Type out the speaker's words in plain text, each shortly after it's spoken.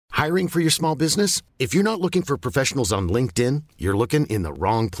Hiring for your small business? If you're not looking for professionals on LinkedIn, you're looking in the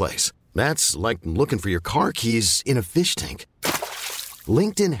wrong place. That's like looking for your car keys in a fish tank.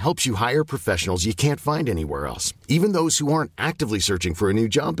 LinkedIn helps you hire professionals you can't find anywhere else, even those who aren't actively searching for a new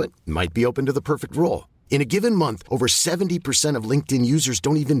job but might be open to the perfect role. In a given month, over 70% of LinkedIn users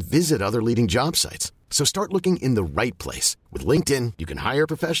don't even visit other leading job sites. So start looking in the right place. With LinkedIn, you can hire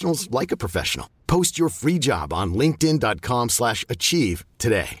professionals like a professional. Post your free job on linkedin.com/achieve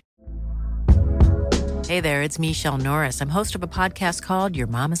today. Hey there, it's Michelle Norris. I'm host of a podcast called Your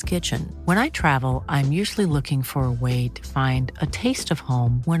Mama's Kitchen. When I travel, I'm usually looking for a way to find a taste of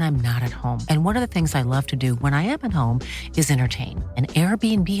home when I'm not at home. And one of the things I love to do when I am at home is entertain. And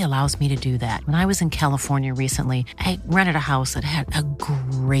Airbnb allows me to do that. When I was in California recently, I rented a house that had a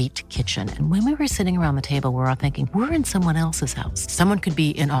great kitchen. And when we were sitting around the table, we're all thinking, we're in someone else's house. Someone could be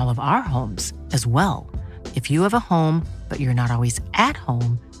in all of our homes as well. If you have a home, but you're not always at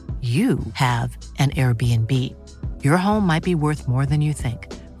home, you have an Airbnb. Your home might be worth more than you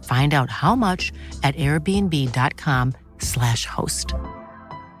think. Find out how much at airbnb.com/host.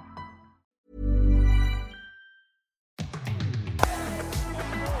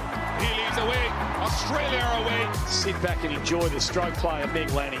 He leads away. Australia are away. Sit back and enjoy the stroke play of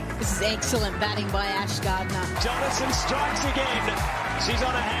Meg Lanning. This is excellent batting by Ash Gardner. Jonathan strikes again. She's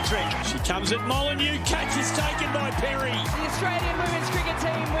on a hat-trick. She comes at Molyneux. Catch is taken by Perry. The Australian women's cricket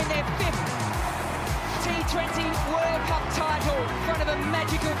team win their 5th T20 World Cup title in front of a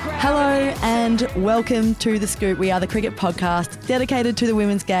magical crowd. Hello and welcome to The Scoop. We are the cricket podcast dedicated to the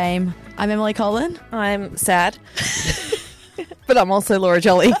women's game. I'm Emily Collin. I'm sad, but I'm also Laura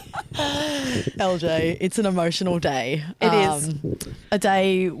Jolly. LJ, it's an emotional day. It is. A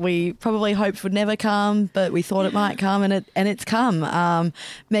day we probably hoped would never come, but we thought it might come, and it's come.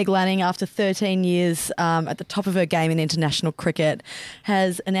 Meg Lanning, after 13 years at the top of her game in international cricket,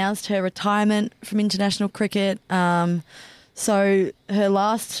 has announced her retirement from international cricket. So her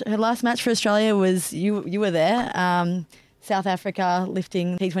last match for Australia was you were there, South Africa,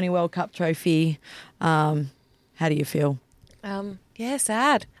 lifting T20 World Cup trophy. How do you feel? Yeah,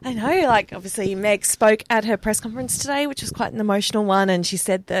 sad. I know, obviously Meg spoke at her press conference today, which was quite an emotional one, and she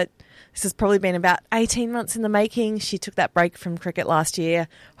said that this has probably been about 18 months in the making. She took that break from cricket last year,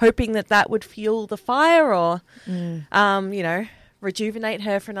 hoping that would fuel the fire or, rejuvenate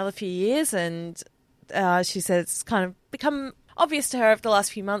her for another few years, and she said it's kind of become obvious to her over the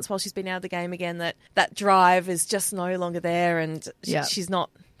last few months while she's been out of the game again that drive is just no longer there, and she's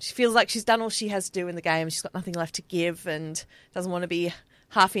not... She feels like she's done all she has to do in the game. She's got nothing left to give and doesn't want to be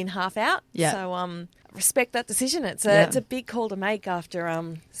half in, half out. Yeah. So respect that decision. It's a big call to make after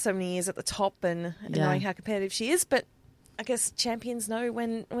so many years at the top and knowing how competitive she is. But I guess champions know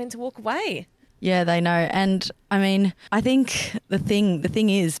when to walk away. Yeah, they know. And I mean, I think the thing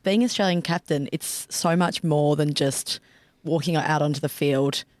is, being Australian captain, it's so much more than just walking out onto the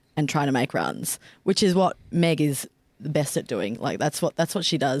field and trying to make runs, which is what Meg is the best at doing. That's what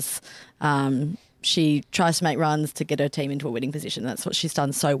she does. She tries to make runs to get her team into a winning position. That's what she's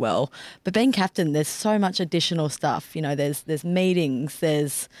done so well. But being captain, there's so much additional stuff. You know, there's meetings,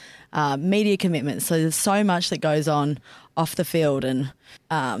 there's media commitments. So there's so much that goes on off the field, and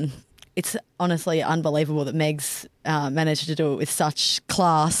it's honestly unbelievable that Meg's managed to do it with such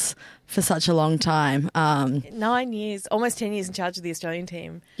class for such a long time. 9 years, almost 10 years in charge of the Australian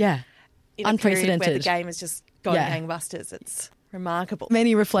team. Yeah, in unprecedented. A period where the game has just gone gangbusters. It's remarkable.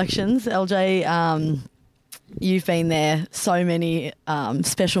 Many reflections, LJ. You've been there. So many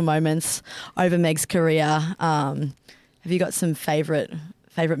special moments over Meg's career. Have you got some favourite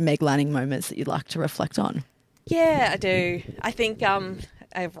Meg Lanning moments that you'd like to reflect on? Yeah, I do. I think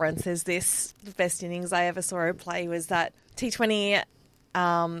everyone says this. The best innings I ever saw her play was that T20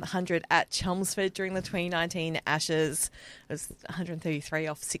 100 at Chelmsford during the 2019 Ashes. It was 133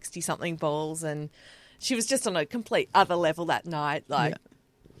 off 60-something balls, and she was just on a complete other level that night. The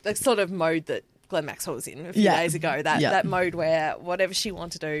sort of mode that Glenn Maxwell was in a few days ago. That mode where whatever she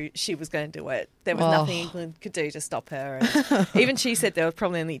wanted to do, she was going to do it. There was nothing England could do to stop her. And even she said there were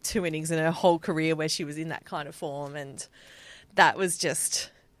probably only 2 innings in her whole career where she was in that kind of form, and that was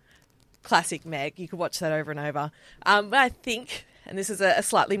just classic Meg. You could watch that over and over. But I think... And this is a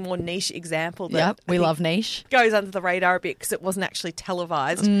slightly more niche example that we love niche. Goes under the radar a bit because it wasn't actually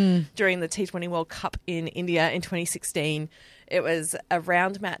televised during the T20 World Cup in India in 2016. It was a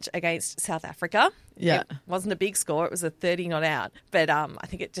round match against South Africa. Yeah. It wasn't a big score. It was a 30 not out. But I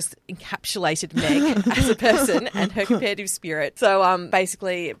think it just encapsulated Meg as a person and her competitive spirit. So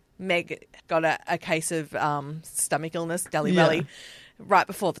basically Meg got a case of stomach illness, Delhi Valley. right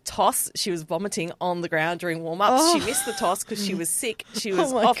before the toss, she was vomiting on the ground during warm-ups. She missed the toss because she was sick. She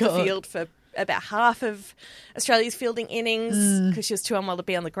was off the field for about half of Australia's fielding innings because she was too unwell to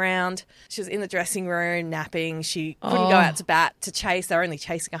be on the ground. She was in the dressing room napping. She couldn't go out to bat to chase. They were only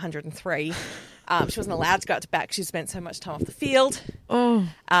chasing 103. She wasn't allowed to go out to bat because she spent so much time off the field.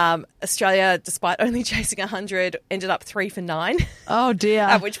 Australia, despite only chasing 100, ended up 3 for 9. Oh, dear.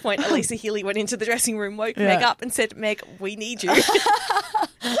 At which point, Elisa Healy went into the dressing room, woke Meg up and said, Meg, we need you.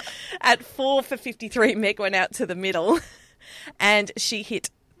 At 4 for 53, Meg went out to the middle and she hit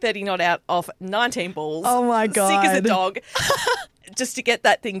 30 not out off 19 balls. Oh, my God. Sick as a dog. Just to get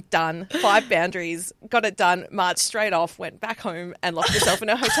that thing done. 5 boundaries, got it done, marched straight off, went back home and locked herself in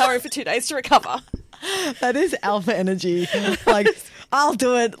a hotel room for 2 days to recover. That is alpha energy. Like, I'll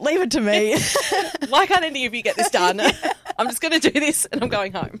do it. Leave it to me. Why can't any of you get this done? I'm just going to do this and I'm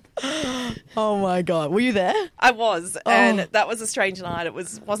going home. Oh, my God. Were you there? I was. And that was a strange night. It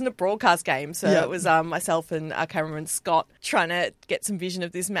wasn't a broadcast game. So it was myself and our cameraman Scott trying to get some vision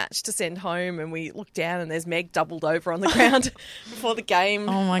of this match to send home. And we looked down and there's Meg doubled over on the ground before the game.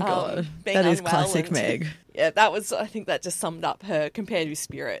 Oh, my God. Being that is unwell classic and, Meg. Yeah, I think that just summed up her competitive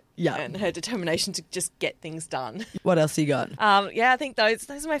spirit and her determination to just get things done. What else you got? I think those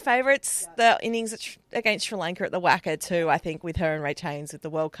are my favourites. The innings against Sri Lanka at the Wacker too, I think, with her and Ray Chains with the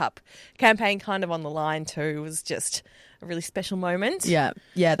World Cup campaign kind of on the line too, was just a really special moment. Yeah.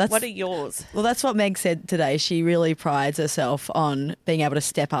 What are yours? Well, that's what Meg said today. She really prides herself on being able to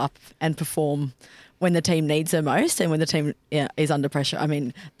step up and perform when the team needs her most and when the team is under pressure. I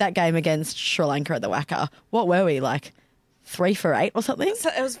mean, that game against Sri Lanka at the Wacker, what were we, like 3 for 8 or something? So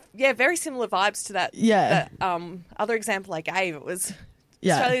it was, very similar vibes to that. Yeah. That, other example I gave, it was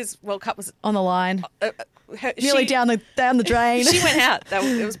Australia's World Cup was on the line. Nearly down the drain. She went out.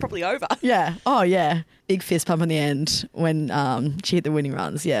 It was probably over. Yeah. Oh, yeah. Big fist pump in the end when she hit the winning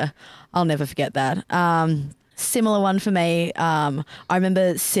runs. Yeah. I'll never forget that. Similar one for me. I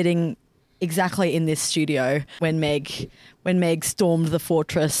remember sitting exactly in this studio when Meg stormed the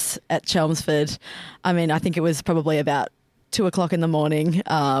fortress at Chelmsford. I mean, I think it was probably about 2:00 in the morning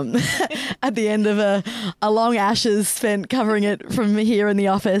at the end of a long Ashes spent covering it from here in the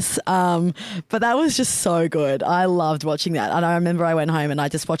office. But that was just so good. I loved watching that. And I remember I went home and I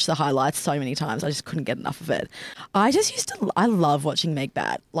just watched the highlights so many times. I just couldn't get enough of it. I love watching Meg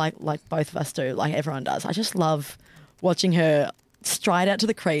bat, like both of us do, like everyone does. I just love watching her stride out to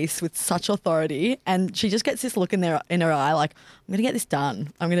the crease with such authority, and she just gets this look in her eye like, I'm going to get this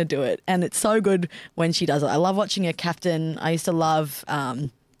done. I'm going to do it. And it's so good when she does it. I love watching her captain. I used to love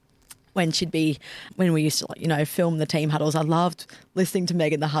when we used to film the team huddles. I loved listening to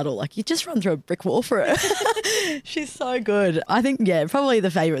Meg in the huddle. Like, you just run through a brick wall for her. She's so good. I think, probably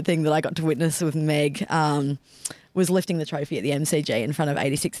the favourite thing that I got to witness with Meg was lifting the trophy at the MCG in front of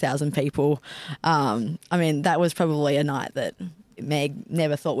 86,000 people. I mean, that was probably a night that Meg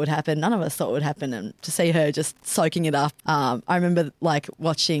never thought would happen. None of us thought would happen, and to see her just soaking it up. I remember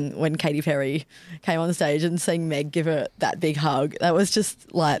watching when Katy Perry came on stage and seeing Meg give her that big hug. That was just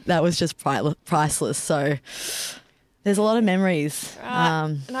priceless. So there's a lot of memories.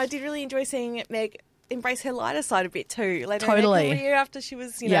 And I did really enjoy seeing Meg embrace her lighter side a bit too later in her career, after she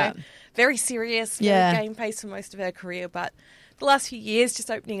was very serious, very game pace for most of her career, but the last few years just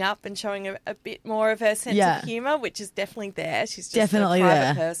opening up and showing a bit more of her sense of humour, which is definitely there. She's just definitely a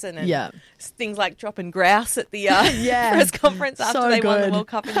private person, and things like dropping grouse at the press conference after they won the World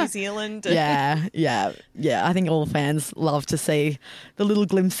Cup in New Zealand. Yeah. I think all fans love to see the little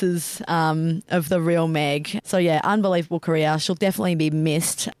glimpses of the real Meg. So unbelievable career. She'll definitely be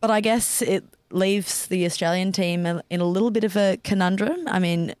missed, but I guess it leaves the Australian team in a little bit of a conundrum. I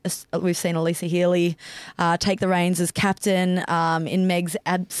mean, we've seen Elisa Healy take the reins as captain in Meg's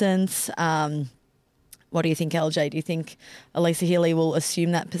absence. What do you think, LJ? Do you think Elisa Healy will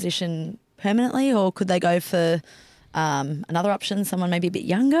assume that position permanently, or could they go for another option, someone maybe a bit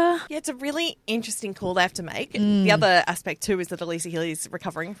younger? Yeah, it's a really interesting call they have to make. The other aspect too is that Elisa Healy is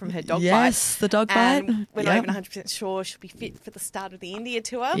recovering from her dog bite. Yes, the dog bite. And we're not even 100% sure she'll be fit for the start of the India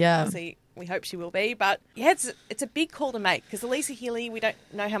tour. Yeah. We hope she will be. But it's a big call to make, because Elisa Healy, we don't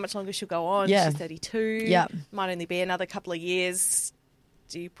know how much longer she'll go on. Yeah. She's 32. Yeah. Might only be another couple of years.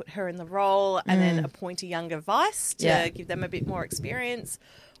 Do you put her in the role and then appoint a younger vice to give them a bit more experience?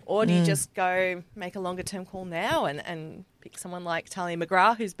 Or do you just go make a longer-term call now and pick someone like Talia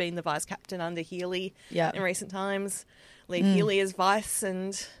McGrath, who's been the vice-captain under Healy in recent times, leave Healy as vice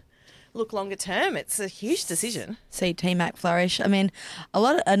and look longer-term? It's a huge decision. See T-Mac flourish. I mean,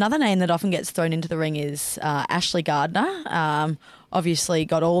 another name that often gets thrown into the ring is Ashley Gardner. Obviously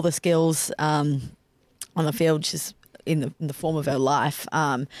got all the skills on the field. She's in the form of her life.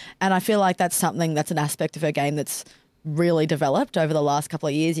 And I feel like that's an aspect of her game that's really developed over the last couple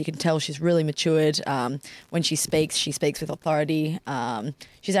of years. You can tell she's really matured. When she speaks with authority.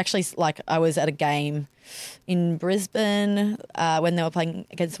 She's actually, like, I was at a game in Brisbane when they were playing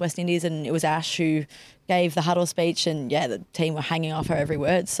against West Indies, and it was Ash who gave the huddle speech, and the team were hanging off her every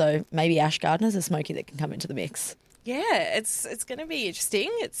word. So maybe Ash Gardner's a smoky that can come into the mix. Yeah, it's going to be interesting.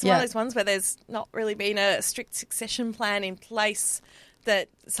 It's one of those ones where there's not really been a strict succession plan in place that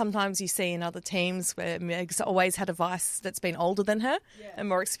sometimes you see in other teams where Meg's always had a vice that's been older than her and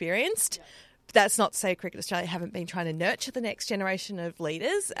more experienced. Yeah. That's not to say Cricket Australia haven't been trying to nurture the next generation of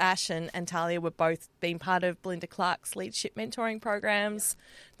leaders. Ash and Talia were both being part of Belinda Clark's leadership mentoring programs.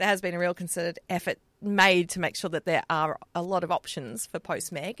 There has been a real concerted effort made to make sure that there are a lot of options for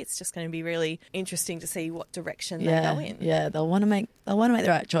post-Meg. It's just going to be really interesting to see what direction they go in. Yeah, they'll want to make the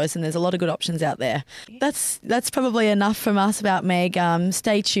right choice, and there's a lot of good options out there. Yeah. That's probably enough from us about Meg.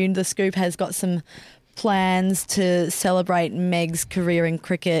 Stay tuned. The Scoop has got some plans to celebrate Meg's career in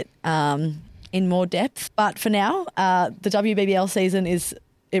cricket in more depth. But for now, the WBBL season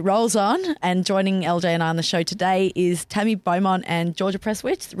it rolls on, and joining LJ and I on the show today is Tammy Beaumont and Georgia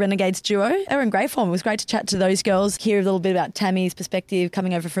Prestwidge, the Renegades duo. They were in great form. It was great to chat to those girls, hear a little bit about Tammy's perspective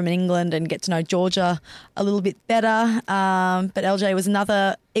coming over from England, and get to know Georgia a little bit better. But LJ,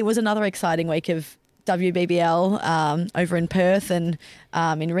 it was another exciting week of WBBL over in Perth and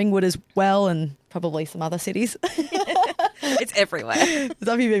in Ringwood as well, and probably some other cities. It's everywhere.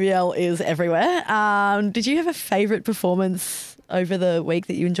 WBBL is everywhere. Did you have a favourite performance over the week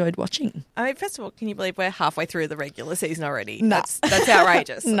that you enjoyed watching? I mean, first of all, can you believe we're halfway through the regular season already? Nah. That's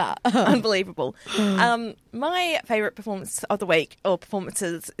outrageous. Nah. Unbelievable. My favourite performance of the week, or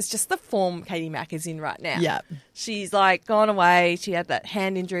performances, is just the form Katie Mack is in right now. Yeah. She's gone away. She had that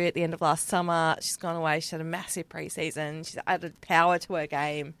hand injury at the end of last summer. She's gone away. She's had a massive pre-season. She's added power to her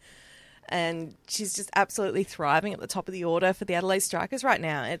game. And she's just absolutely thriving at the top of the order for the Adelaide Strikers right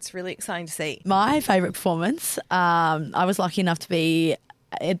now. It's really exciting to see. My favourite performance, I was lucky enough to be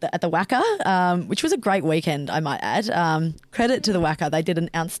at the WACA, which was a great weekend, I might add. Credit to the WACA. They did an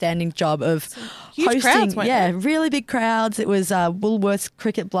outstanding job of hosting. Crowds, really big crowds. It was Woolworths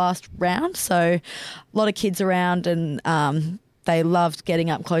Cricket Blast round, so a lot of kids around, and they loved getting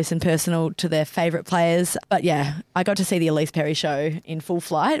up close and personal to their favourite players. But I got to see the Elise Perry show in full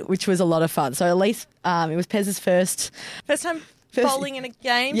flight, which was a lot of fun. So Elise, it was Pez's first time bowling in a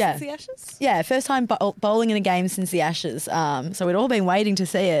game since the Ashes? Yeah, first time bowling in a game since the Ashes. So we'd all been waiting to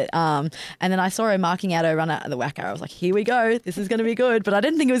see it. And then I saw her marking out her run at the WACA. I was like, here we go. This is going to be good. But I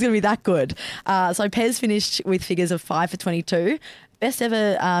didn't think it was going to be that good. So Pez finished with figures of 5 for 22. Best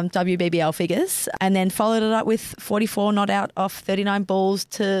ever WBBL figures, and then followed it up with 44 not out off 39 balls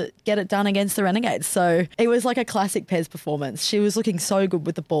to get it done against the Renegades. So it was like a classic Pez performance. She was looking so good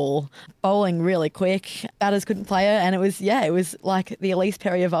with the ball, bowling really quick. Batters couldn't play her, and it was like the Elise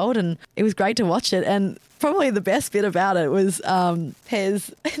Perry of old, and it was great to watch it. And probably the best bit about it was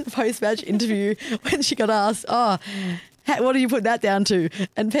Pez in the post-match interview when she got asked, what do you put that down to?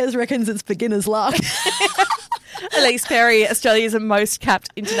 And Pez reckons it's beginner's luck. Elise Perry, Australia's most capped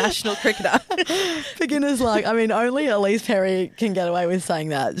international cricketer. Beginner's luck. I mean, only Elise Perry can get away with saying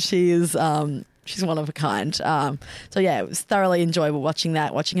that. She is, she's one of a kind. It was thoroughly enjoyable watching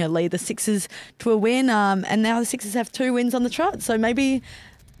her lead the Sixers to a win. And now the Sixers have 2 wins on the trot. So maybe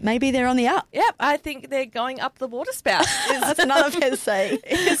they're on the up. Yep, I think they're going up the water spout. That's another Pez say.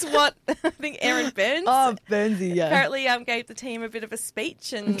 Is what I think Erin Burns. Oh, Burnsy, yeah. Apparently gave the team a bit of a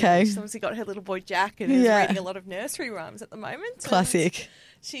speech, and she's obviously got her little boy Jack and is reading a lot of nursery rhymes at the moment. Classic.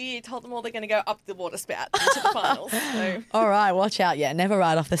 She told them all they're going to go up the water spout into the finals. So. All right, watch out. Yeah, never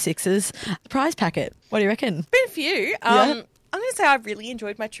ride off the Sixers. Prize packet. What do you reckon? Been a few. I'm going to say I really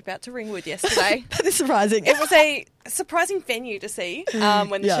enjoyed my trip out to Ringwood yesterday. That is surprising. It was a surprising venue to see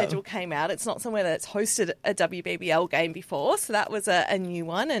when the schedule came out. It's not somewhere that's hosted a WBBL game before, so that was a new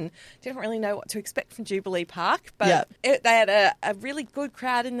one, and didn't really know what to expect from Jubilee Park. But they had a really good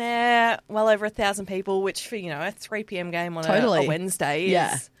crowd in there, well over 1,000 people, which for a 3 p.m. game on a Wednesday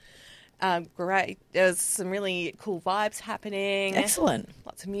is great. There was some really cool vibes happening. Excellent.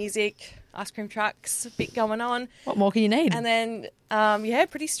 Lots of music. Ice cream trucks, a bit going on. What more can you need? And then,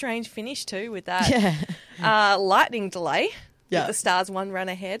 pretty strange finish too with that lightning delay. With the Stars 1 run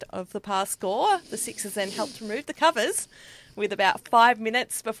ahead of the past score. The Sixers then helped remove the covers with about 5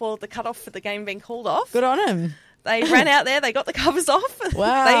 minutes before the cutoff for the game being called off. Good on them. They ran out there, they got the covers off.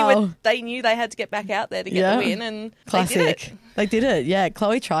 Wow. They knew they had to get back out there to get the win, and classic. they did it. They did it, yeah.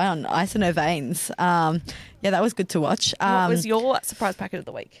 Chloe Tryon, ice in her veins. Yeah, that was good to watch. What was your surprise packet of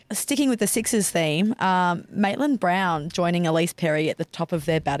the week? Sticking with the Sixers theme, Maitland Brown joining Elise Perry at the top of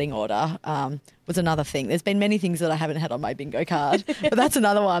their batting order was another thing. There's been many things that I haven't had on my bingo card, but that's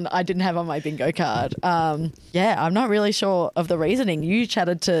another one I didn't have on my bingo card. Yeah, I'm not really sure of the reasoning. You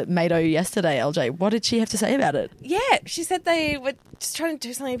chatted to Mado yesterday, LJ. What did she have to say about it? Yeah, she said they were just trying to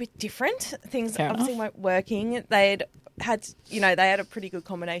do something a bit different. Things Fair obviously enough. weren't working. They had a pretty good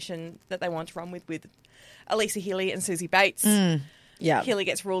combination that they wanted to run with Elisa Healy and Susie Bates. Yeah. Healy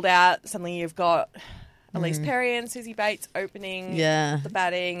gets ruled out. Suddenly you've got Elise Perry and Susie Bates opening the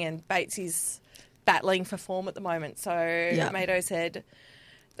batting, and Bates is battling for form at the moment. So Mado said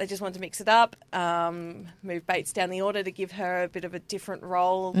they just wanted to mix it up, move Bates down the order to give her a bit of a different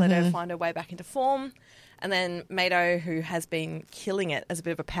role, let her find her way back into form. And then Mado, who has been killing it as a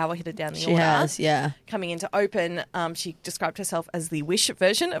bit of a power hitter down the order, coming into open, she described herself as the Wish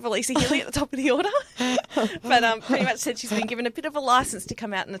version of Elisa Healy at the top of the order. But pretty much said she's been given a bit of a licence to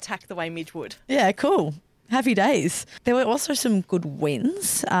come out and attack the way Midge would. Yeah, cool. Happy days. There were also some good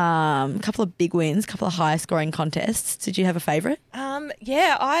wins, a couple of big wins, a couple of high scoring contests. Did you have a favourite?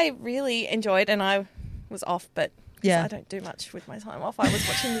 Yeah, I really enjoyed, and I was off, but I don't do much with my time off. I was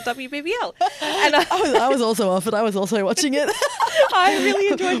watching the WBBL. And I was also off it. I was also watching it. I really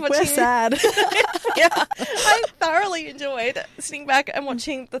enjoyed watching We're sad. I thoroughly enjoyed sitting back and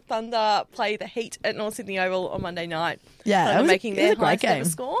watching the Thunder play the Heat at North Sydney Oval on Monday night. Yeah, it was making their a great highest ever game.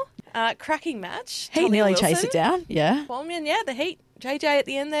 score. Cracking match. Heat Tommy nearly Wilson, chased it down. Yeah. Bowman, the Heat. JJ at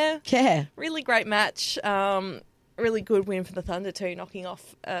the end there. Yeah. Really great match. Really good win for the Thunder too, knocking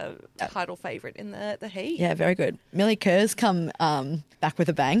off a title favourite in the Heat. Yeah, very good. Millie Kerr's come back with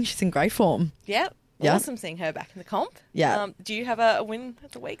a bang. She's in great form. Yeah. Yeah. Awesome seeing her back in the comp. Yeah. Do you have a win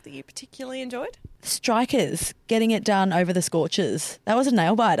of the week that you particularly enjoyed? Strikers getting it done over the Scorchers. That was a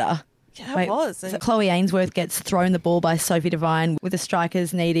nail biter. Yeah, it was. So Chloe Ainsworth gets thrown the ball by Sophie Devine, with the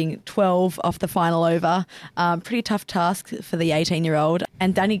Strikers needing 12 off the final over. Pretty tough task for the 18-year-old.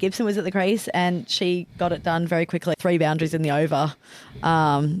 And Danny Gibson was at the crease and she got it done very quickly. 3 boundaries in the over.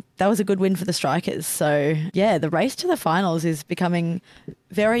 That was a good win for the Strikers. So, yeah, the race to the finals is becoming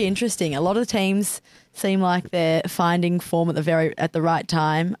very interesting. A lot of the teams seem like they're finding form at the right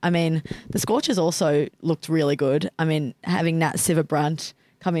time. I mean, the Scorchers also looked really good. I mean, having Nat Siver-Brunt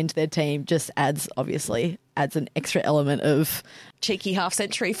come into their team just adds an extra element of cheeky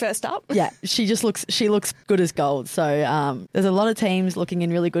half-century first up. Yeah, she looks good as gold. So there's a lot of teams looking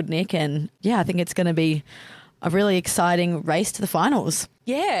in really good nick, and yeah, I think it's going to be a really exciting race to the finals.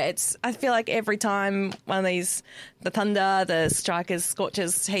 Yeah, I feel like every time one of these, the Thunder, the Strikers,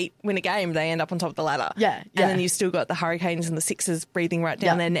 Scorchers, Heat win a game, they end up on top of the ladder. Yeah. And then you've still got the Hurricanes and the Sixers breathing right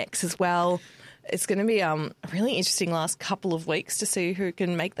down their necks as well. It's going to be a really interesting last couple of weeks to see who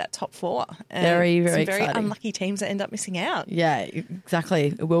can make that top 4. And very, very some exciting. Unlucky teams that end up missing out. Yeah, exactly.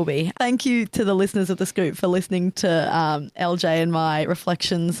 It will be. Thank you to the listeners of The Scoop for listening to LJ and my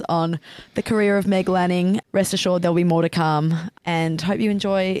reflections on the career of Meg Lanning. Rest assured there'll be more to come, and hope you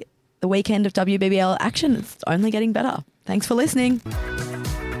enjoy the weekend of WBBL action. It's only getting better. Thanks for listening.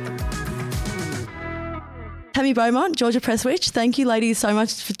 Tammy Beaumont, Georgia Prestwidge, thank you ladies so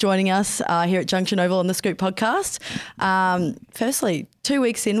much for joining us here at Junction Oval on the Scoop podcast. Firstly, 2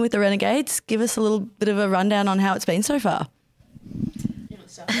 weeks in with the Renegades, give us a little bit of a rundown on how it's been so far.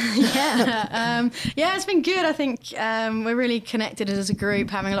 Yeah, it's been good. I think we're really connected as a group,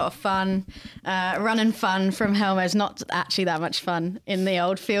 having a lot of fun, running fun from Helmers. Not actually that much fun in the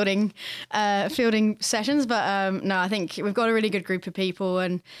old fielding sessions, but no, I think we've got a really good group of people,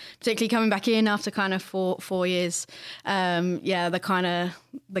 and particularly coming back in after kind of four years,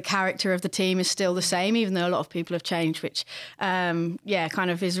 the character of the team is still the same, even though a lot of people have changed, which kind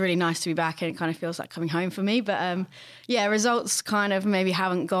of is really nice to be back, and it kind of feels like coming home for me. But results kind of maybe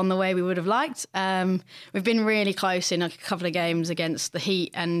haven't gone the way we would have liked. We've been really close in a couple of games against the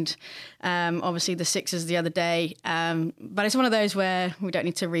Heat and obviously the Sixers the other day. But it's one of those where we don't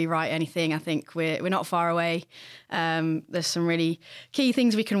need to rewrite anything. I think we're not far away. There's some really key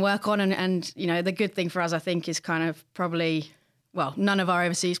things we can work on, and you know, the good thing for us, I think, is kind of probably, well, none of our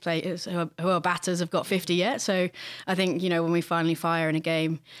overseas players who are batters have got 50 yet. So I think, you know, when we finally fire in a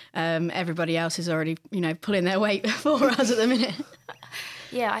game, everybody else is already, you know, pulling their weight for us at the minute.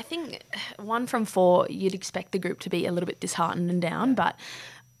 Yeah, I think 1 from 4, you'd expect the group to be a little bit disheartened and down, but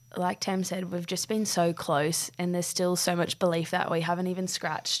like Tam said, we've just been so close, and there's still so much belief that we haven't even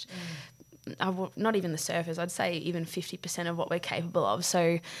scratched, not even the surface, I'd say even 50% of what we're capable of.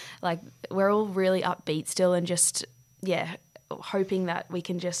 So, like, we're all really upbeat still, and just, hoping that we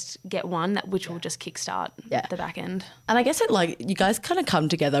can just get one, which will just kickstart the back end. And I guess you guys kind of come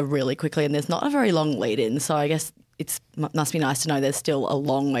together really quickly, and there's not a very long lead in. So I guess it must be nice to know there's still a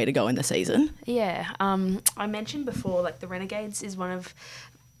long way to go in the season. Yeah. I mentioned before, like the Renegades is one of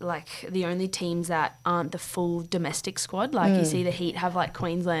the only teams that aren't the full domestic squad. Like you see the Heat have like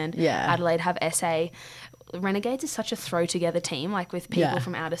Queensland, Adelaide have SA. Renegades is such a throw together team, like with people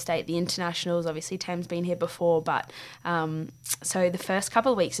from out of state, the internationals. Obviously Tam's been here before, but so the first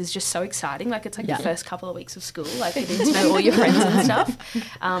couple of weeks is just so exciting. Like it's like the first couple of weeks of school, like getting to know all your friends and stuff.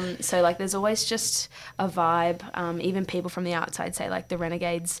 So like there's always just a vibe. Even people from the outside say like the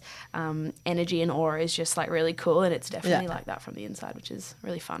Renegades energy and aura is just like really cool, and it's definitely like that from the inside, which is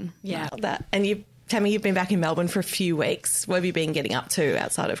really fun. Yeah, that. And Tammy, you've been back in Melbourne for a few weeks. What have you been getting up to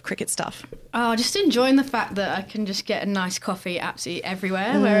outside of cricket stuff? Oh, just enjoying the fact that I can just get a nice coffee absolutely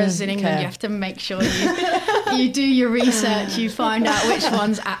everywhere, whereas in England you have to make sure you do your research, you find out which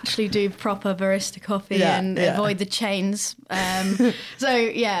ones actually do proper barista coffee and avoid the chains. So,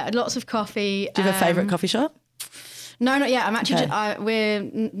 yeah, lots of coffee. Do you have a favourite coffee shop? No, not yet. I'm actually we're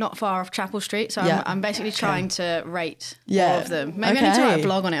not far off Chapel Street, so I'm basically trying to rate all of them. Maybe I need to write a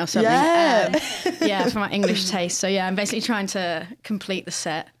blog on it or something. Yeah, for my English taste. So yeah, I'm basically trying to complete the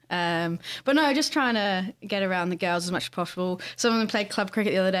set. But no, just trying to get around the girls as much as possible. Some of them played club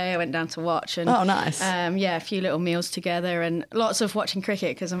cricket the other day. I went down to watch. And, oh, nice. Yeah, a few little meals together and lots of watching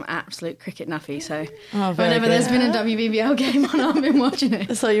cricket because I'm absolute cricket nuffy. So whenever there's been a WBBL game on, I've been watching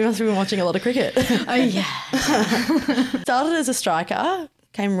it. So you must have been watching a lot of cricket. Oh, yeah. Started as a striker,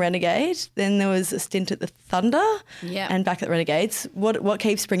 came Renegade, then there was a stint at the Thunder and back at the Renegades. What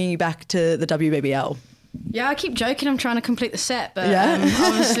keeps bringing you back to the WBBL? Yeah, I keep joking I'm trying to complete the set, but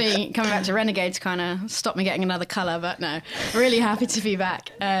obviously coming back to Renegades kind of stopped me getting another colour, but no, really happy to be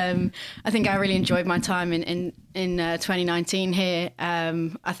back. I think I really enjoyed my time in 2019 here.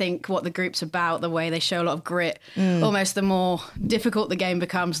 I think what the group's about, the way they show a lot of grit, almost the more difficult the game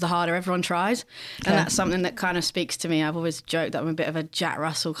becomes, the harder everyone tries. And that's something that kind of speaks to me. I've always joked that I'm a bit of a Jack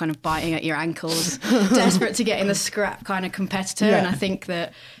Russell kind of biting at your ankles, desperate to get in the scrap kind of competitor. And I think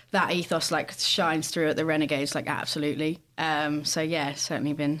that ethos like shines through at the Renegades, like absolutely. So yeah, it's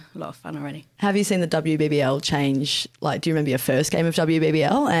certainly been a lot of fun already. Have you seen the WBBL change? Like, do you remember your first game of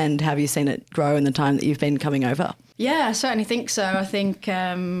WBBL, and have you seen it grow in the time that you've been coming over? Yeah, I certainly think so. I think it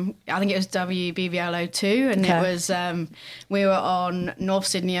was WBBL 02, and it was we were on North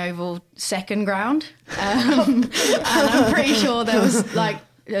Sydney Oval second ground, and I'm pretty sure there was like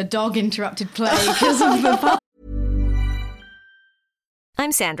a dog interrupted play because of the.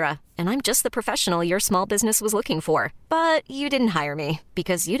 I'm Sandra, and I'm just the professional your small business was looking for. But you didn't hire me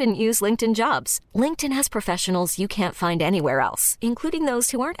because you didn't use LinkedIn Jobs. LinkedIn has professionals you can't find anywhere else, including those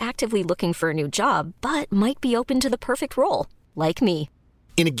who aren't actively looking for a new job, but might be open to the perfect role, like me.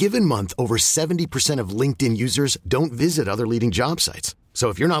 In a given month, over 70% of LinkedIn users don't visit other leading job sites. So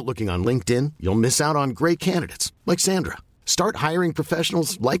if you're not looking on LinkedIn, you'll miss out on great candidates like Sandra. Start hiring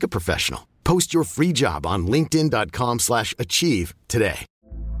professionals like a professional. Post your free job on linkedin.com/achieve today.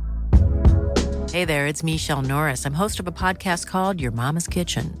 Hey there, it's Michelle Norris. I'm host of a podcast called Your Mama's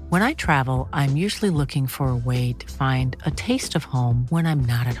Kitchen. When I travel, I'm usually looking for a way to find a taste of home when I'm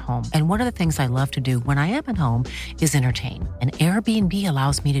not at home. And one of the things I love to do when I am at home is entertain. And Airbnb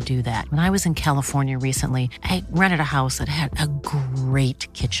allows me to do that. When I was in California recently, I rented a house that had a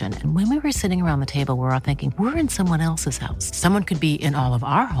great kitchen. And when we were sitting around the table, we were all thinking, we're in someone else's house. Someone could be in all of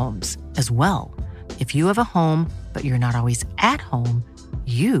our homes as well. If you have a home, but you're not always at home,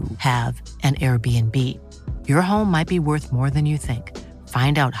 you have an Airbnb. Your home might be worth more than you think.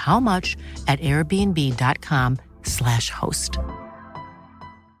 Find out how much at airbnb.com/host.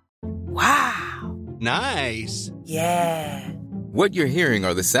 Wow. Nice. Yeah. What you're hearing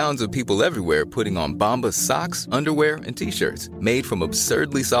are the sounds of people everywhere putting on Bombas socks, underwear, and T-shirts made from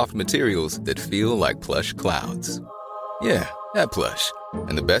absurdly soft materials that feel like plush clouds. Yeah, that plush.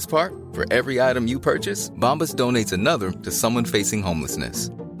 And the best part? For every item you purchase, Bombas donates another to someone facing homelessness.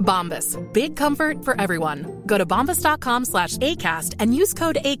 Bombas. Big comfort for everyone. Go to bombas.com/ACAST and use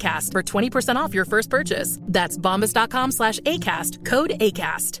code ACAST for 20% off your first purchase. That's bombas.com/ACAST. Code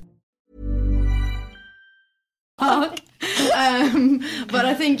ACAST. But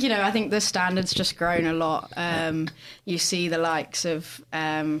I think, I think the standard's just grown a lot. You see the likes of...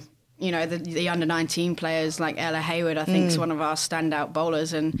 the under-19 players like Ella Hayward, I think, is one of our standout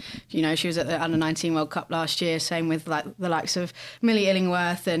bowlers. And, she was at the under-19 World Cup last year. Same with the likes of Millie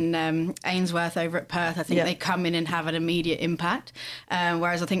Illingworth and Ainsworth over at Perth. I think they come in and have an immediate impact.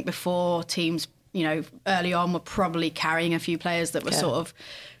 Whereas I think before teams, early on were probably carrying a few players that were sort of,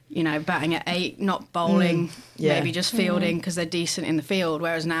 batting at 8, not bowling, Yeah. maybe just fielding because they're decent in the field.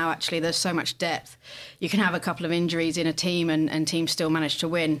 Whereas now, actually, there's so much depth. You can have a couple of injuries in a team and teams still manage to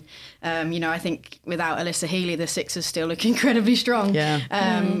win. I think without Alyssa Healy, the Sixers still look incredibly strong. Yeah.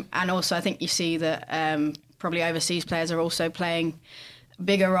 And also, I think you see that probably overseas players are also playing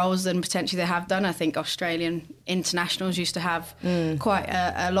bigger roles than potentially they have done. I think Australian internationals used to have quite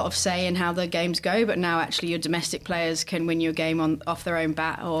a lot of say in how the games go, but now actually your domestic players can win your game off their own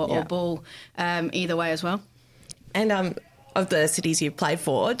bat or ball either way as well. And of the cities you've played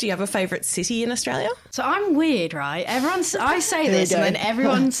for, do you have a favourite city in Australia? So I'm weird, right? I say this and then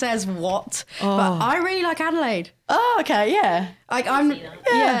everyone says what, but I really like Adelaide. Oh, okay, yeah. I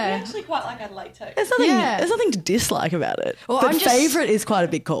actually quite like Adelaide too. There's nothing to dislike about it. Well, but favourite is quite a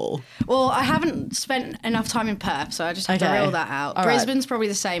big call. Well, I haven't spent enough time in Perth, so I just have to reel that out. All Brisbane's probably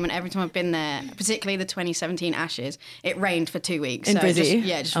the same, and every time I've been there, particularly the 2017 Ashes, it rained for 2 weeks. In so Brizzy?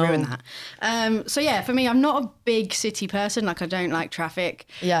 just ruined that. So yeah, for me, I'm not a big city person. Like, I don't like traffic.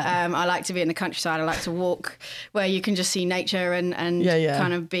 Yeah. I like to be in the countryside. I like to walk where you can just see nature and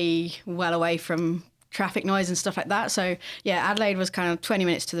kind of be well away from traffic noise and stuff like that. So yeah, Adelaide was kind of 20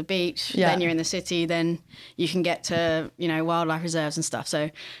 minutes to the beach, then you're in the city, then you can get to, wildlife reserves and stuff.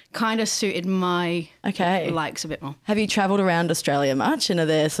 So kind of suited my likes a bit more. Have you travelled around Australia much, and are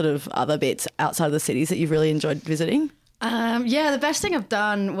there sort of other bits outside of the cities that you've really enjoyed visiting? The best thing I've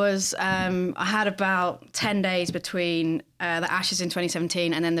done was I had about 10 days between the Ashes in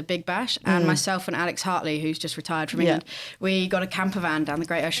 2017 and then the Big Bash, and myself and Alex Hartley, who's just retired from England, we got a camper van down the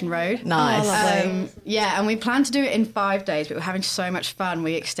Great Ocean Road. Nice. And we planned to do it in 5 days, but we were having so much fun,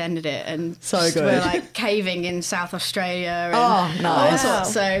 we extended it, and so good. We're like caving in South Australia. And nice. all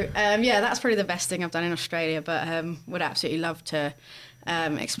sorts. So that's probably the best thing I've done in Australia, but would absolutely love to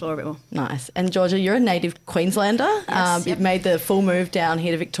explore a bit more. Nice. And Georgia, you're a native Queenslander. Yes, You've made the full move down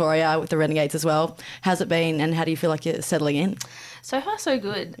here to Victoria with the Renegades as well. How's it been, and how do you feel like you're settling in? So far, so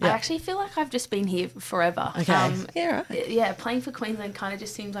good. Yeah. I actually feel like I've just been here forever. Okay. Playing for Queensland kind of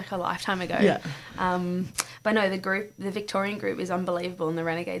just seems like a lifetime ago. Yeah. But no, the Victorian group is unbelievable, and the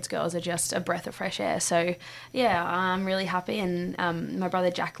Renegades girls are just a breath of fresh air. So yeah, I'm really happy, and my brother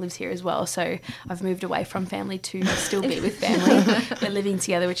Jack lives here as well. So I've moved away from family to still be with family. We're living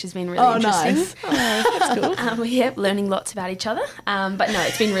together, which has been really interesting. Nice. That's cool. Learning lots about each other. But no,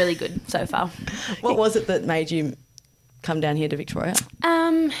 it's been really good so far. What was it that made you come down here to Victoria?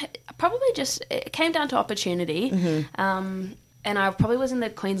 Probably just, it came down to opportunity. And I probably was in the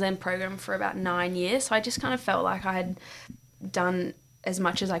Queensland program for about 9 years, so I just kind of felt like I had done as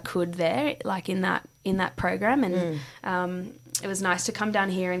much as I could there, like in that program, and it was nice to come down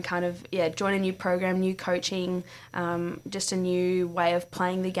here and kind of join a new program, new coaching, just a new way of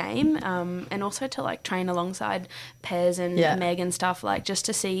playing the game, and also to like train alongside Pez and Meg and stuff, like just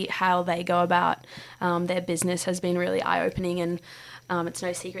to see how they go about their business has been really eye-opening. And it's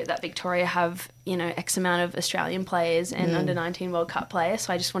no secret that Victoria have, X amount of Australian players and under-19 World Cup players,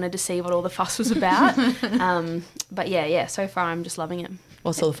 so I just wanted to see what all the fuss was about. But so far I'm just loving it.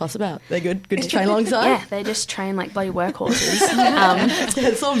 What's all the fuss about? They're good to train alongside? Yeah, they just train like bloody workhorses.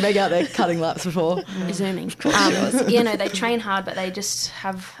 I saw Meg out there cutting laps before. Zooming. They train hard, but they just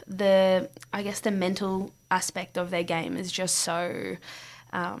have the mental aspect of their game is just so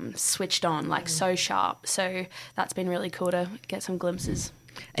switched on, like so sharp. So that's been really cool to get some glimpses.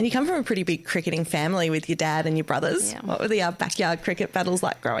 And you come from a pretty big cricketing family with your dad and your brothers. Yeah. What were the backyard cricket battles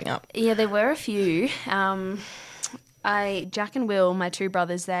like growing up? Yeah, there were a few. Jack and Will, my two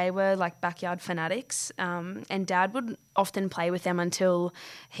brothers, they were like backyard fanatics, and Dad would often play with them until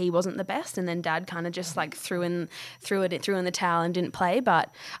he wasn't the best, and then Dad kind of just like threw in the towel and didn't play.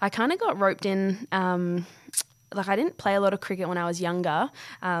 But I kind of got roped in. I didn't play a lot of cricket when I was younger,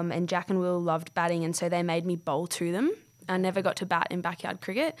 and Jack and Will loved batting, and so they made me bowl to them. I never got to bat in backyard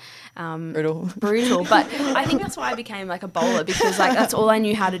cricket. Brutal. But I think that's why I became like a bowler, because like that's all I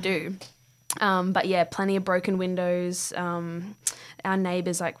knew how to do. But yeah, plenty of broken windows. Our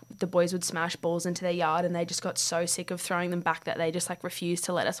neighbours, like the boys would smash balls into their yard, and they just got so sick of throwing them back that they just like refused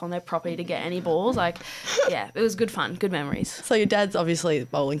to let us on their property to get any balls. Like, yeah, it was good fun, good memories. So your dad's obviously the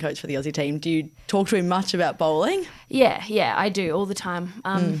bowling coach for the Aussie team. Do you talk to him much about bowling? Yeah, I do all the time.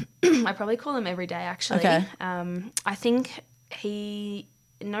 I probably call him every day, actually. Okay. I think he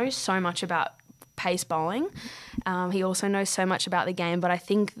knows so much about pace bowling. He also knows so much about the game, but I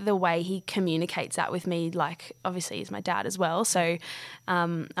think the way he communicates that with me, like obviously he's my dad as well, so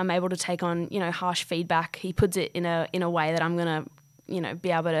I'm able to take on, harsh feedback. He puts it in a way that I'm gonna, be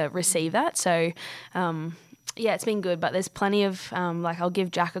able to receive that. So it's been good, but there's plenty of I'll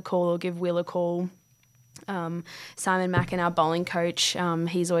give Jack a call or give Will a call. Simon Macken, our bowling coach,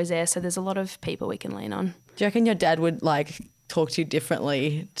 he's always there. So there's a lot of people we can lean on. Do you reckon your dad would like talk to you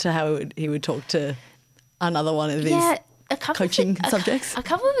differently to how he would talk to another one of these coaching subjects? A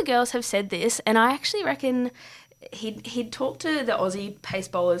couple of the girls have said this, and I actually reckon he'd talk to the Aussie pace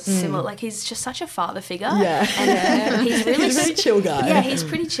bowlers similar. Like, he's just such a father figure. Yeah. And he's really he's a very chill guy. Yeah, he's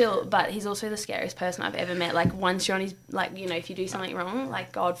pretty chill, but he's also the scariest person I've ever met. Like, once you're on his, like, you know, if you do something wrong,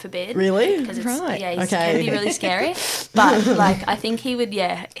 like, God forbid. Really? Because it's, right. yeah, he can be really scary. But, like, I think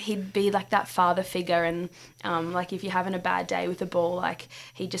he'd be like that father figure, and like, if you're having a bad day with the ball, like,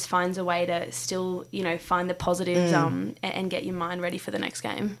 he just finds a way to still, you know, find the positives and get your mind ready for the next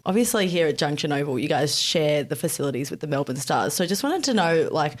game. Obviously, here at Junction Oval, you guys share the facilities with the Melbourne Stars. So just wanted to know,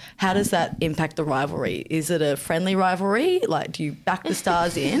 like, how does that impact the rivalry? Is it a friendly rivalry? Like, do you back the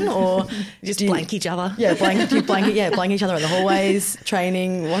Stars in, or just blank each other? Yeah, blank each other in the hallways,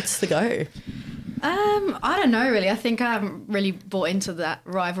 training. What's the go? I don't know, really. I think I haven't really bought into that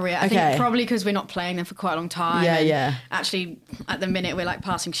rivalry. I think probably because we're not playing them for quite a long time. Yeah. Actually, at the minute, we're like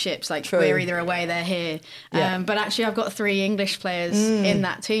passing ships. Like, True. we're either away, they're here. Yeah. But actually, I've got 3 English players in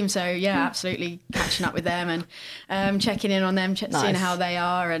that team. So, yeah, absolutely catching up with them and checking in on them, seeing how they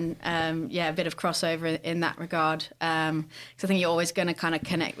are. And, a bit of crossover in that regard. Because I think you're always going to kind of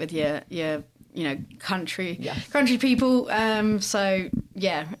connect with your country people.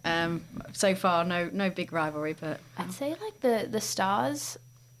 So far, no big rivalry, but I'd say like the Stars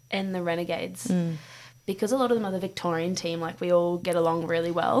and the Renegades, because a lot of them are the Victorian team. Like, we all get along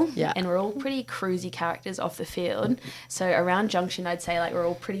really well, and we're all pretty cruisy characters off the field. So around Junction, I'd say like we're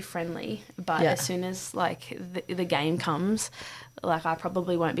all pretty friendly. But as soon as like the game comes, like, I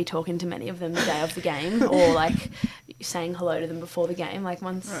probably won't be talking to many of them the day of the game, or like saying hello to them before the game. Like,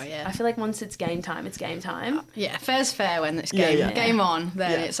 I feel like once it's game time, it's game time. Fair's fair when it's game on.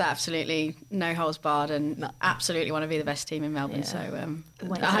 Then it's absolutely no holds barred, and absolutely want to be the best team in Melbourne. So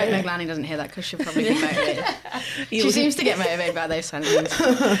I hope Meg Lanning doesn't hear that, because she'll probably get motivated. She seems to get motivated by those kind of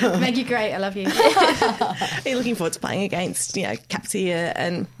things. Meg, you're great. I love you. Are you looking forward to playing against, Capsy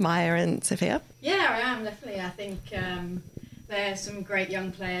and Maya and Sophia? Yeah, I am, definitely. I think they're some great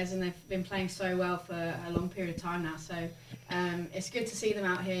young players, and they've been playing so well for a long period of time now. So it's good to see them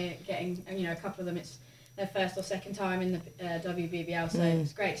out here getting, a couple of them, it's their first or second time in the WBBL, so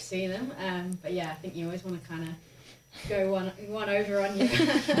it's great to see them. But yeah, I think you always want to kind of go one over on your,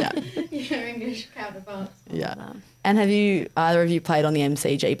 your English counterparts. Yeah. And have either of you played on the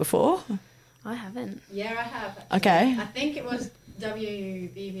MCG before? I haven't. Yeah, I have. Actually. Okay. I think it was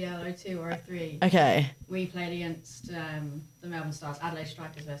WBBL 02 or 03. Okay. We played against the Melbourne Stars, Adelaide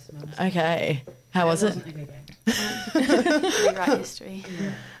Strikers versus Melbourne Stars. Okay. How was it? It wasn't a good game. Rewrite history.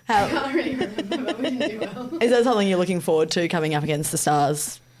 Yeah. I can't really remember, but we didn't do well. Is that something you're looking forward to, coming up against the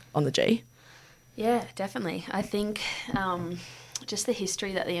Stars on the G? Yeah, definitely. I think just the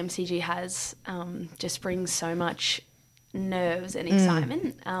history that the MCG has just brings so much nerves and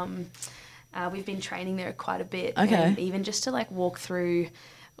excitement. We've been training there quite a bit. Okay. And even just to like walk through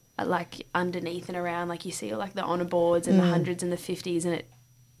like underneath and around, like you see like the honour boards and the hundreds and the 50s, and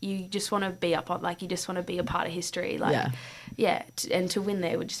you just want to be up on, like, you just want to be a part of history. Like, and to win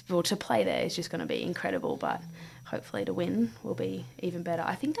there to play there is just going to be incredible, but hopefully to win will be even better.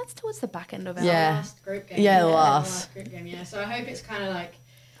 I think that's towards the back end of our last group game. Yeah, the last group game, yeah. So I hope it's kind of like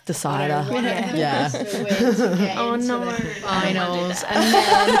decider. Oh no! Finals, and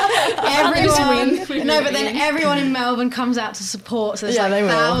then everyone in Melbourne comes out to support. So there's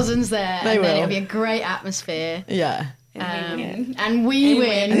thousands there, and then it'll be a great atmosphere. Yeah. And we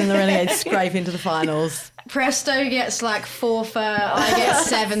win. And then the Renegades scrape into the finals. Presto gets like 4 for, I get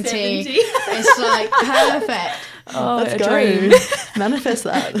 70. It's like perfect. Oh, let's go. Dream. Manifest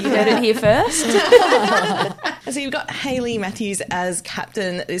that. You heard it here first. So you've got Hayley Matthews as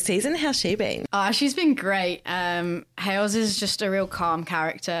captain this season. How's she been? She's been great. Hales is just a real calm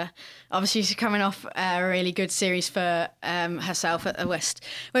character. Obviously, she's coming off a really good series for herself at the West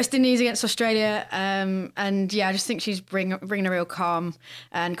Indies against Australia. And yeah, I just think she's bringing a real calm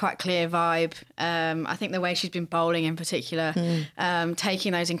and quite clear vibe. I think the way she's been bowling in particular,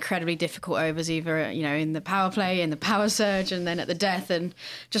 taking those incredibly difficult overs, either in the power play, in the power surge, and then at the death, and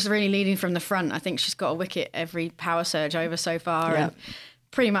just really leading from the front. I think she's got a wicket every power surge over so far. Yeah. And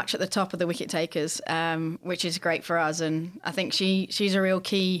pretty much at the top of the wicket takers, which is great for us. And I think she's a real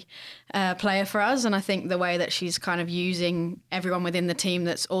key player for us. And I think the way that she's kind of using everyone within the team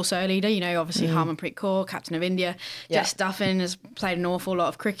that's also a leader, obviously Harmanpreet Kaur, captain of India, Jess Duffin has played an awful lot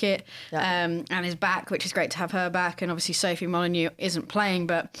of cricket and is back, which is great to have her back. And obviously Sophie Molyneux isn't playing,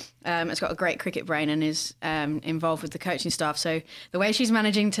 but has got a great cricket brain and is involved with the coaching staff. So the way she's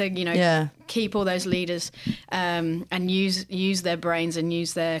managing to, keep all those leaders and use their brains and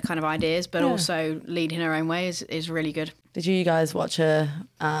use their kind of ideas, but also lead in her own way is really good. Did you guys watch her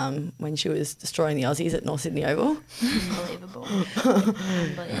when she was destroying the Aussies at North Sydney Oval? Unbelievable.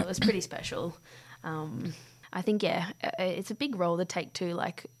 It was pretty special. I think, it's a big role to take too.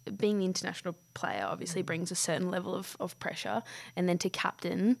 Like, being the international player obviously brings a certain level of pressure, and then to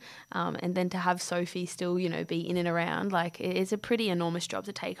captain and then to have Sophie still, be in and around, like, it's a pretty enormous job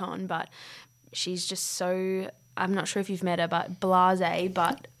to take on. But she's just so, I'm not sure if you've met her, but blasé,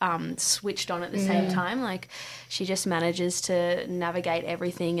 but switched on at the same time. Like, she just manages to navigate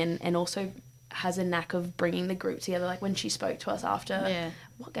everything and also has a knack of bringing the group together. Like, when she spoke to us after,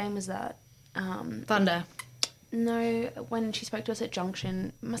 what game was that? Thunder. No, when she spoke to us at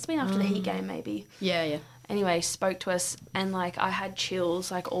Junction, must have been after the Heat game maybe. Yeah. Anyway, spoke to us and, like, I had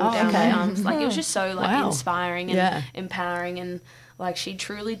chills, like, all down my arms. Like, it was just so, like, inspiring and empowering, and, like, she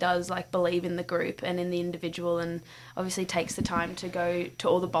truly does, like, believe in the group and in the individual, and obviously takes the time to go to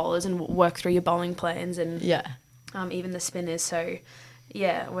all the bowlers and work through your bowling plans and even the spinners. So,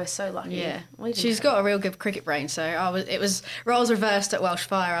 yeah, we're so lucky. Yeah, she's got a real good cricket brain. So it was roles reversed at Welsh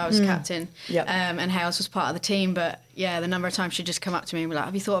Fire. I was captain, and Hales was part of the team. But yeah, the number of times she'd just come up to me and be like,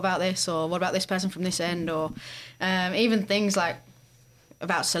 "Have you thought about this?" Or "What about this person from this end?" Or even things like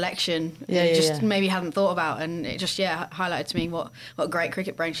about selection, maybe hadn't thought about, and it just highlighted to me what great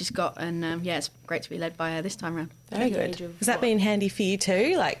cricket brain she's got. And it's great to be led by her this time around. Very good. Has that been handy for you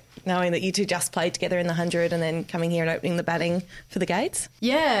too, like knowing that you two just played together in the 100 and then coming here and opening the batting for the Gates?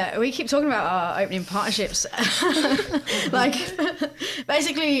 Yeah, we keep talking about our opening partnerships. Like,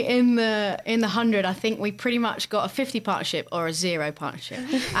 basically in the 100, I think we pretty much got a 50 partnership or a 0 partnership.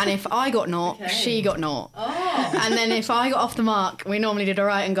 And if I got naught, she got naught. And then if I got off the mark, we normally did all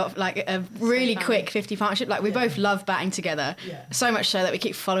right and got like a really quick 50 partnership. Like, we both love batting together, so much so that we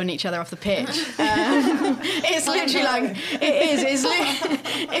keep following each other off the pitch. It's literally like,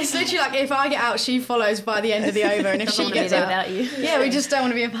 it's literally like, if I get out, she follows by the end of the over, and if she gets out, without you. Yeah, we just don't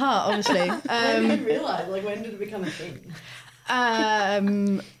want to be apart, obviously. When did you realise? Like, when did it become a thing?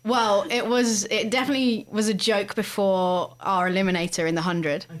 Well, it definitely was a joke before our eliminator in the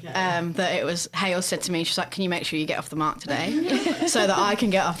 100. That it was, Hale said to me, she's like, "Can you make sure you get off the mark today?" So that I can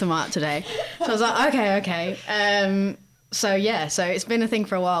get off the mark today. So I was like, okay. So it's been a thing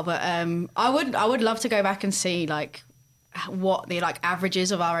for a while, but I would love to go back and see, like, what the, like,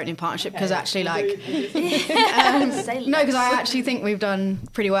 averages of our opening partnership, because actually, like, no, because I actually think we've done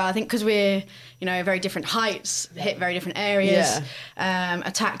pretty well. I think because we're, very different heights, hit very different areas,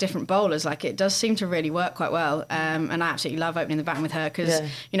 attack different bowlers. Like, it does seem to really work quite well. And I absolutely love opening the batting with her because,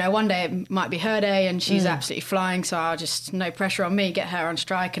 one day it might be her day and she's absolutely flying, so I'll just, no pressure on me, get her on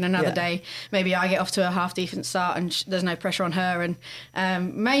strike. And another day, maybe I get off to a half-decent start and there's no pressure on her.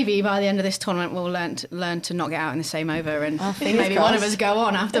 And maybe by the end of this tournament, we'll learn to not get out in the same over, and maybe one of us go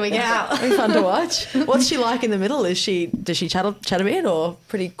on after we get out. It'll be fun to watch. What's she like in the middle? Does she chat a bit, or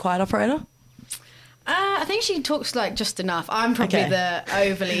pretty quiet operator? I think she talks, like, just enough. I'm probably the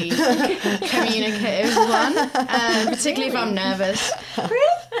overly communicative one, particularly if I'm nervous. Really?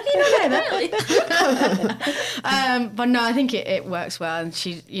 You don't know that. But no, I think it works well, and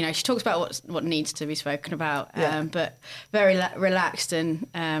she talks about what needs to be spoken about, but very relaxed and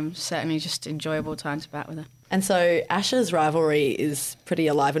certainly just enjoyable time to bat with her. And so Ashes rivalry is pretty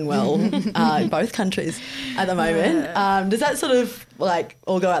alive and well in both countries at the moment. Does that sort of, like,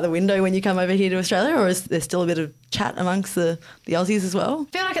 all go out the window when you come over here to Australia, or is there still a bit of chat amongst the Aussies as well?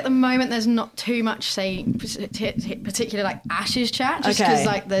 I feel like at the moment there's not too much, say, particular, like, Ashes chat, just because,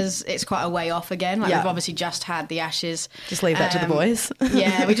 like, it's quite a way off again. Like, we've obviously just had the Ashes. Just leave that to the boys.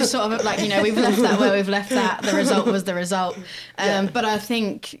 Yeah, we just sort of, like, we've left that where we've left that. The result was the result. But I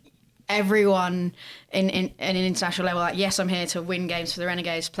think everyone in an international level, like, yes, I'm here to win games for the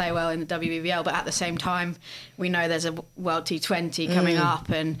Renegades, play well in the WBBL, but at the same time, we know there's a World T20 coming up,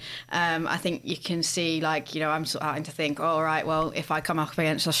 and I think you can see, like, I'm starting to think, all right, well, if I come up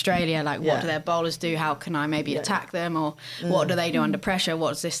against Australia, like, what do their bowlers do? How can I maybe attack them? Or what do they do under pressure?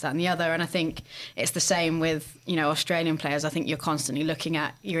 What's this, that, and the other? And I think it's the same with, Australian players. I think you're constantly looking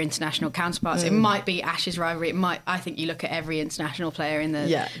at your international counterparts. It might be Ashes rivalry. I think you look at every international player in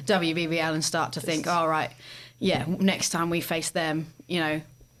the WBBL and start to think, all right, next time we face them,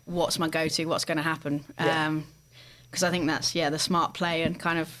 what's my go-to, what's going to happen. Because I think that's, the smart play and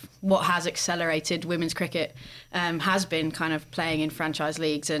kind of what has accelerated women's cricket has been kind of playing in franchise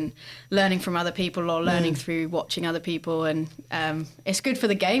leagues and learning from other people or learning through watching other people. And it's good for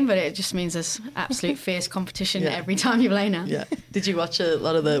the game, but it just means there's absolute fierce competition every time you play now. Yeah. Did you watch a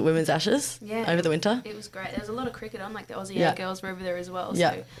lot of the women's Ashes over the winter? It was great. There was a lot of cricket on, like the Aussie girls were over there as well,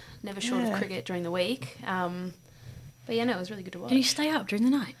 so never short of cricket during the week. But no, it was really good to watch. Did you stay up during the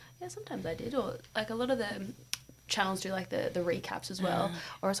night? Yeah, sometimes I did, or like a lot of the channels do like the recaps as well,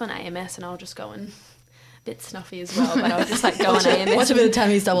 or it's on AMS and I'll just go and a bit snuffy as well, but I'll just like go on AMS. Watch a bit of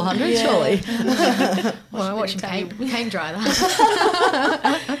Tammy's double hundred, surely. Well, I'm watching paint dry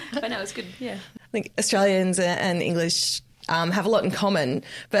that. But no, it's good. Yeah, I think Australians and English have a lot in common,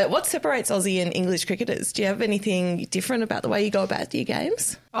 but what separates Aussie and English cricketers? Do you have anything different about the way you go about your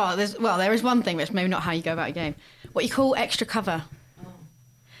games? Oh, there is one thing, but it's maybe not how you go about your game. What you call extra cover.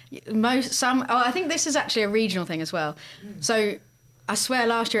 I think this is actually a regional thing as well. So I swear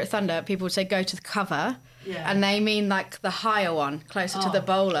last year at Thunder, people would say go to the cover, and they mean like the higher one, closer to the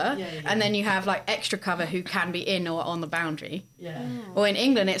bowler, and then you have like extra cover who can be in or on the boundary. Or in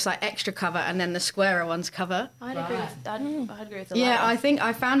England, it's like extra cover and then the squarer one's cover. I'd agree with the Yeah, latter. I think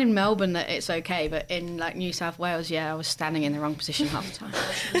I found in Melbourne that it's okay, but in like New South Wales, I was standing in the wrong position half the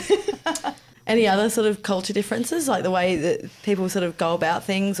time. Any other sort of culture differences, like the way that people sort of go about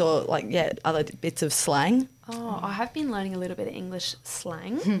things, or like other bits of slang? Oh, I have been learning a little bit of English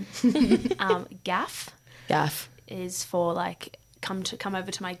slang. Gaff. Gaff is for like come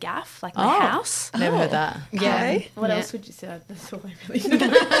over to my gaff, like my house. Never heard that. Yeah. What else would you say? That's all I really know.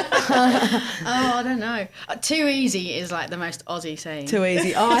 I don't know. Too easy is like the most Aussie saying. Too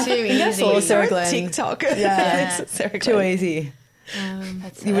easy. Oh, I think that's all Sarah Glenn. TikTok. Yeah. Sarah Glenn. Too easy.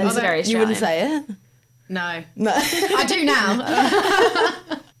 That's very Australian. You wouldn't say it? No. I do now.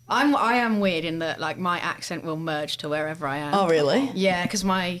 I am weird in that like my accent will merge to wherever I am. Oh, really? Yeah, because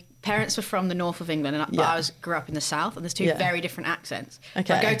my parents were from the north of England and I grew up in the south, and there's two very different accents. Okay.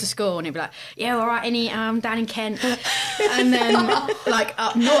 So I go to school and it'd be like, all right, down in Kent. And then like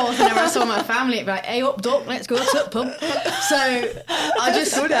up north, whenever I saw my family, it'd be like, hey, up, duck, let's go to the pub. So I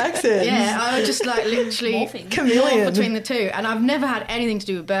just... good accents. Yeah, I would just like literally chameleon between the two. And I've never had anything to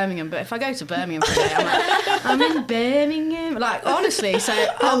do with Birmingham, but if I go to Birmingham for a day, I'm like, I'm in Birmingham. Like, honestly, so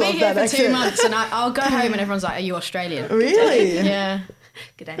I'll be here for 2 months and I'll go home and everyone's like, are you Australian? Really? Yeah.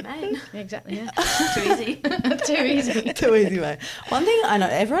 Good day, mate. Yeah, exactly, yeah. Too easy. Too easy. Too easy, mate. One thing I know,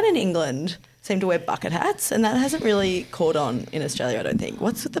 everyone in England seem to wear bucket hats, and that hasn't really caught on in Australia, I don't think.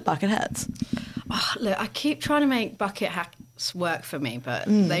 What's with the bucket hats? Oh, look, I keep trying to make bucket hats work for me, but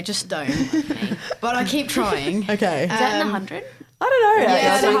they just don't. But I keep trying. Okay. Is that in 100? I don't know.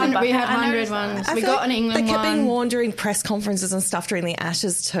 Yeah, we have 100 ones. We got an England one. They kept being worn during press conferences and stuff during the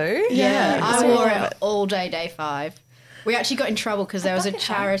Ashes too. Yeah, I wore it all day 5. We actually got in trouble because there was a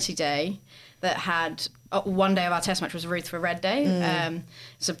charity day that had... one day of our test match was Ruth for Red Day.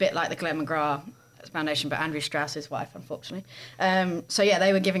 It's a bit like the Glenn McGrath Foundation, but Andrew Strauss's wife, unfortunately.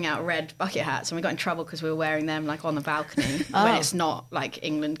 They were giving out red bucket hats, and we got in trouble because we were wearing them like on the balcony when it's not like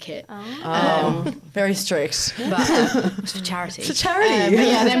England kit. Very strict. But it's for charity. It's for charity.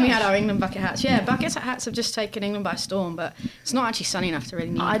 Then we had our England bucket hats. Yeah, bucket hats have just taken England by storm, but it's not actually sunny enough to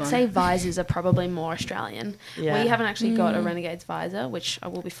really need one. I'd say visors are probably more Australian. Yeah. We haven't actually got a Renegades visor, which I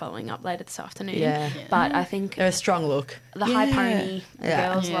will be following up later this afternoon. Yeah. But I think... They're a strong look. The high pony,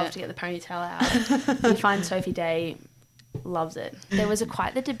 girls love to get the ponytail out. You find Sophie Day loves it. There was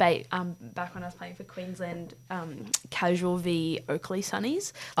quite the debate back when I was playing for Queensland, casual v Oakley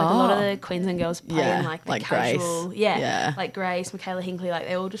Sunnies. Like a lot of the Queensland girls play in like the casual, Grace. like Grace, Michaela Hinkley, like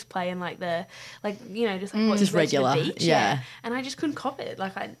they all just play in like the just regular, the beach, And I just couldn't cop it.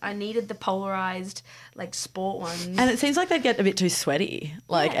 Like I needed the polarized like sport ones. And it seems like they'd get a bit too sweaty,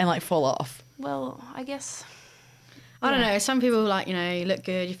 and fall off. Well, I guess. I don't know. Some people you look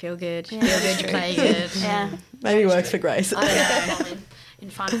good, you feel good, you you play good. Yeah. Maybe works for Grace. I don't know. I'm in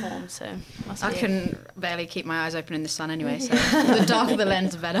fine form, so I can barely keep my eyes open in the sun anyway, so the darker the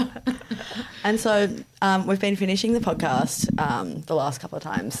lens, the better. And so we've been finishing the podcast the last couple of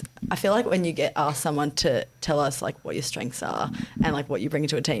times. I feel like when you get asked someone to tell us what your strengths are and what you bring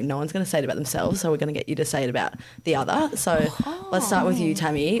to a team, no one's going to say it about themselves, so we're going to get you to say it about the other. So let's start with you,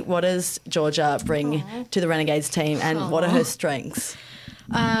 Tammy. What does Georgia bring to the Renegades team, and what are her strengths?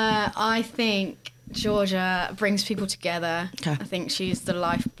 I think Georgia brings people together. Okay. I think she's the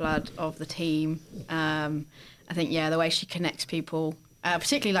lifeblood of the team. I think, the way she connects people,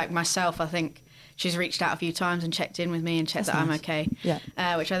 particularly like myself, I think she's reached out a few times and checked in with me and checked that I'm okay.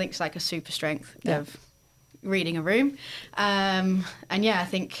 Yeah. Which I think is like a super strength of reading a room. And yeah, I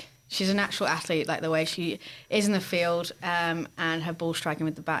think she's a natural athlete, like the way she is in the field, and her ball striking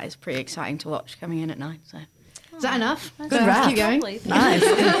with the bat is pretty exciting to watch coming in at 9. So. Is that enough? Good wrap. Keep going. Nice.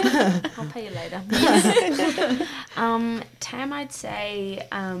 I'll pay you later. Tam, I'd say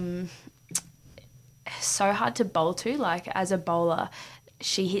so hard to bowl to. Like, as a bowler,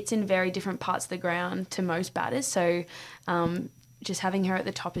 she hits in very different parts of the ground to most batters. So just having her at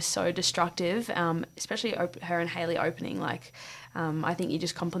the top is so destructive, especially her and Hayley opening. Like, I think you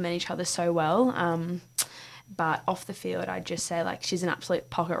just complement each other so well. But off the field, I'd just say, like, she's an absolute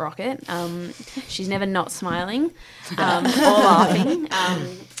pocket rocket. She's never not smiling or laughing.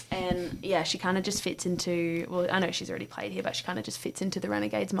 And, yeah, she kind of just fits into, well, I know she's already played here, but she kind of just fits into the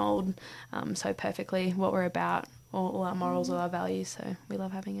Renegades mould so perfectly, what we're about, all our morals, all our values. So we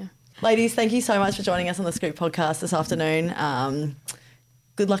love having her. Ladies, thank you so much for joining us on the Scoop podcast this afternoon.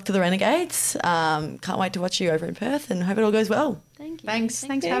 Good luck to the Renegades. Can't wait to watch you over in Perth and hope it all goes well. Thank you. Thanks for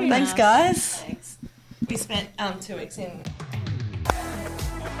having us. Thanks, guys. Thanks. We spent 2 weeks in. He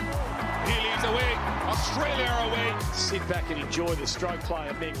leads away. Australia are away. Sit back and enjoy the stroke play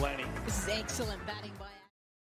of Meg Lanning. This is excellent batting.